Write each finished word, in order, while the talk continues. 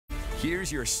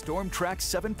Here's your Storm Track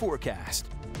 7 forecast.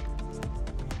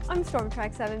 I'm Storm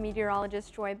Track 7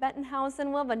 meteorologist Joy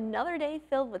Bettenhausen. We'll have another day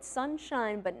filled with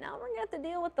sunshine, but now we're going to have to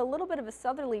deal with a little bit of a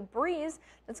southerly breeze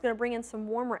that's going to bring in some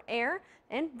warmer air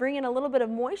and bring in a little bit of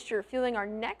moisture, fueling our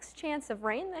next chance of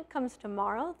rain that comes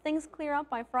tomorrow. Things clear up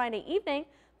by Friday evening.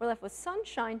 We're left with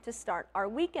sunshine to start our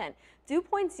weekend. Dew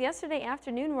points yesterday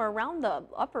afternoon were around the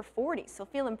upper 40s, so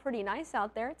feeling pretty nice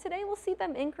out there. Today we'll see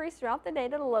them increase throughout the day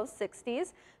to the low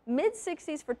 60s, mid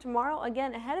 60s for tomorrow,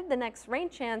 again ahead of the next rain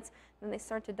chance. Then they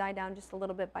start to die down just a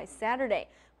little bit by Saturday.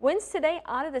 Winds today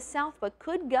out of the south, but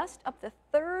could gust up to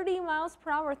 30 miles per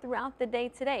hour throughout the day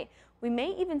today. We may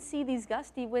even see these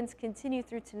gusty winds continue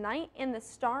through tonight and the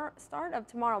start of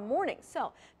tomorrow morning.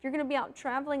 So if you're going to be out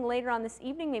traveling later on this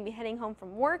evening, maybe heading home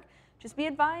from work, just be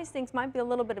advised things might be a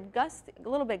little bit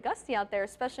gusty out there,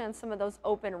 especially on some of those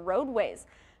open roadways.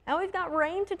 Now we've got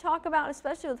rain to talk about,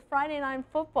 especially with Friday night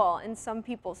football in some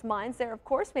people's minds there. Of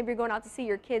course, maybe you're going out to see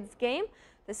your kids' game.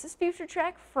 This is Future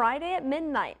Track Friday at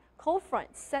midnight. Cold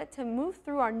front set to move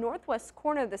through our northwest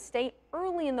corner of the state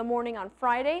early in the morning on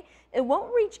Friday. It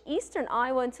won't reach eastern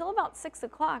Iowa until about 6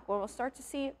 o'clock, where we'll start to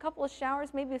see a couple of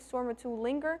showers, maybe a storm or two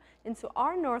linger into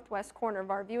our northwest corner of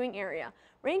our viewing area.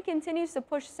 Rain continues to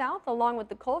push south along with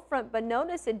the cold front, but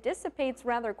notice it dissipates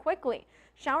rather quickly.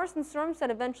 Showers and storms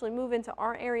that eventually move into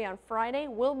our area on Friday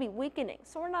will be weakening,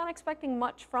 so we're not expecting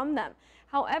much from them.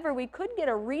 However, we could get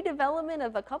a redevelopment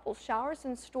of a couple showers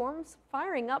and storms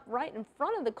firing up right in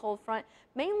front of the cold front,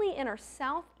 mainly in our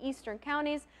southeastern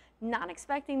counties. Not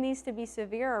expecting these to be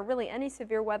severe or really any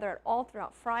severe weather at all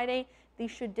throughout Friday. These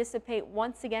should dissipate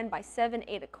once again by 7,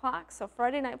 8 o'clock. So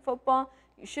Friday night football,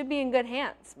 you should be in good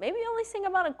hands. Maybe only seeing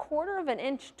about 1/4 of an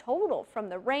inch total from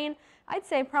the rain. I'd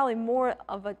say probably more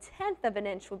of 1/10 of an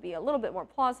inch would be a little bit more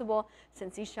plausible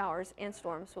since these showers and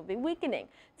storms will be weakening.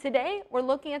 Today, we're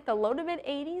looking at the low to mid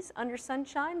 80s under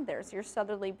sunshine. There's your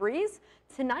southerly breeze.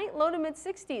 Tonight, low to mid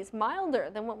 60s, milder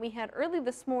than what we had early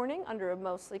this morning under a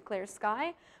mostly clear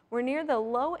sky. We're near the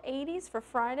low 80s for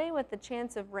Friday with the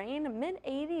chance of rain, mid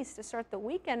 80s to start the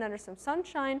weekend under some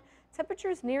sunshine.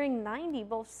 Temperatures nearing 90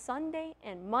 both Sunday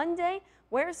and Monday.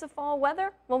 Where's the fall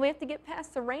weather? Well, we have to get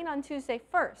past the rain on Tuesday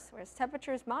first, whereas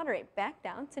temperatures moderate back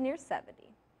down to near 70.